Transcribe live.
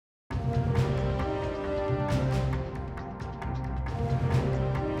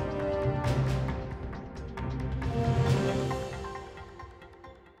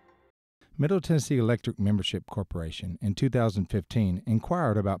Middle Tennessee Electric Membership Corporation in 2015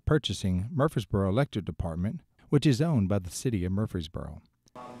 inquired about purchasing Murfreesboro Electric Department, which is owned by the City of Murfreesboro.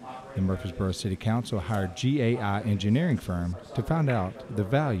 The Murfreesboro City Council hired GAI engineering firm to find out the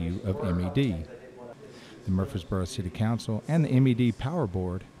value of MED. The Murfreesboro City Council and the MED Power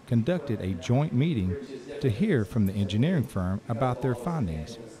Board conducted a joint meeting to hear from the engineering firm about their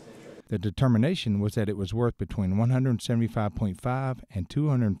findings. The determination was that it was worth between $175.5 and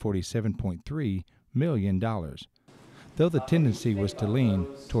 $247.3 million, though the tendency was to lean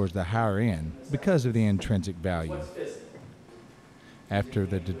towards the higher end because of the intrinsic value. After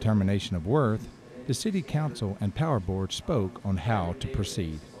the determination of worth, the City Council and Power Board spoke on how to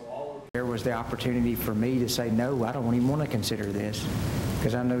proceed. There was the opportunity for me to say, no, I don't even want to consider this,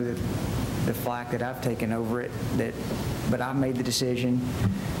 because I know that the flack that I've taken over it, but I made the decision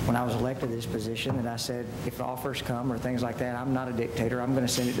when I was elected to this position, and I said, if offers come or things like that, I'm not a dictator. I'm going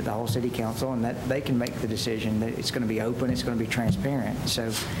to send it to the whole City Council, and that they can make the decision. That it's going to be open, it's going to be transparent.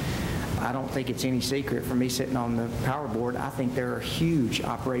 So I don't think it's any secret for me sitting on the Power Board. I think there are huge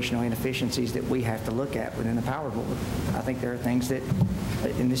operational inefficiencies that we have to look at within the Power Board. I think there are things that,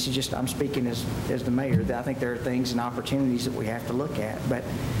 and this is just, I'm speaking as the mayor, that I think there are things and opportunities that we have to look at. But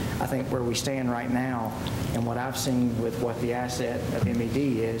I think where we stand right now and what I've seen with what the asset of MED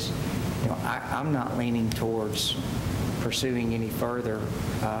is, you know, I'm not leaning towards pursuing any further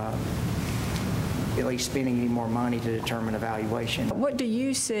at least spending any more money to determine evaluation. What do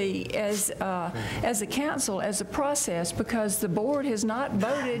you see as a council, as a process, because the board has not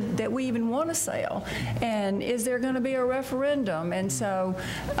voted that we even want to sell, and is there going to be a referendum? And so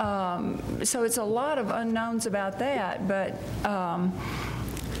so it's a lot of unknowns about that, but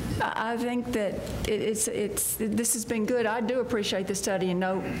I think that this has been good. I do appreciate the study and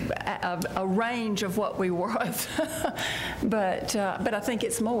know a range of what we worth, but I think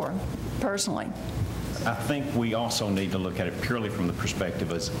it's more, personally. I think we also need to look at it purely from the perspective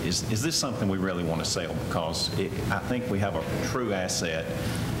of, is this something we really want to sell? Because I think we have a true asset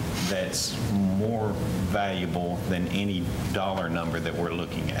that's more valuable than any dollar number that we're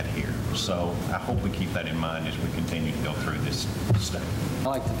looking at here. So I hope we keep that in mind as we continue to go through this study. I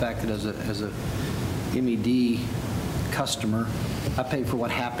like the fact that as a MED customer, I pay for what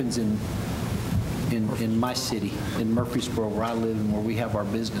happens in my city, in Murfreesboro, where I live and where we have our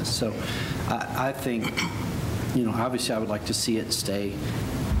business. So I think, you know, obviously I would like to see it stay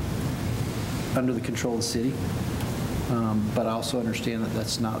under the control of the city, but I also understand that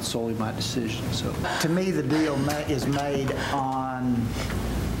that's not solely my decision. So to me, the deal is made on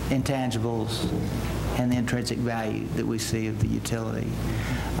intangibles and the intrinsic value that we see of the utility.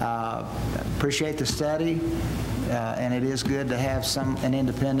 Appreciate the study. And it is good to have an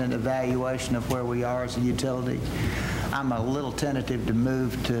independent evaluation of where we are as a utility. I'm a little tentative to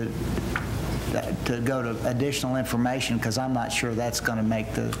move to go to additional information, because I'm not sure that's going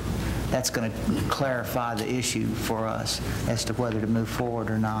to clarify the issue for us as to whether to move forward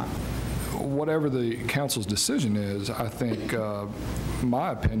or not. Whatever the council's decision is, I think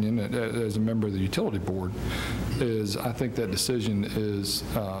my opinion as a member of the utility board is I think that decision is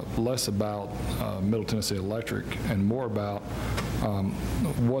less about Middle Tennessee Electric and more about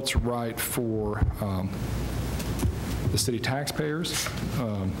what's right for the city taxpayers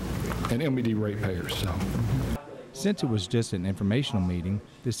and MED ratepayers. So. Since it was just an informational meeting,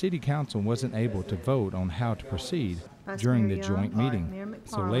 the City Council wasn't able to vote on how to proceed during the joint meeting.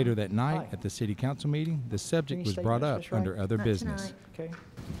 So later that night at the City Council meeting, the subject was brought up under other business. Okay.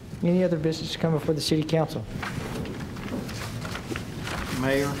 Any other business to come before the City Council?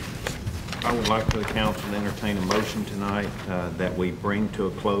 Mayor, I would like for the council to entertain a motion tonight that we bring to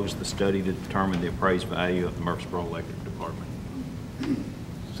a close the study to determine the appraised value of the Murfreesboro Electric Department.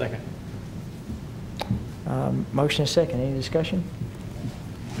 second. Motion is second. Any discussion?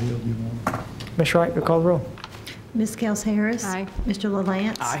 Ms. Wright, will call the roll. Ms. Kels-Harris. Aye. Mr.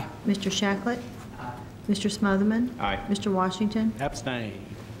 LaLance. Aye. Mr. Shacklett. Aye. Mr. Smotherman. Aye. Mr. Washington. Abstain.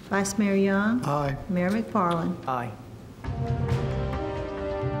 Vice Mayor Young. Aye. Mayor McFarland. Aye.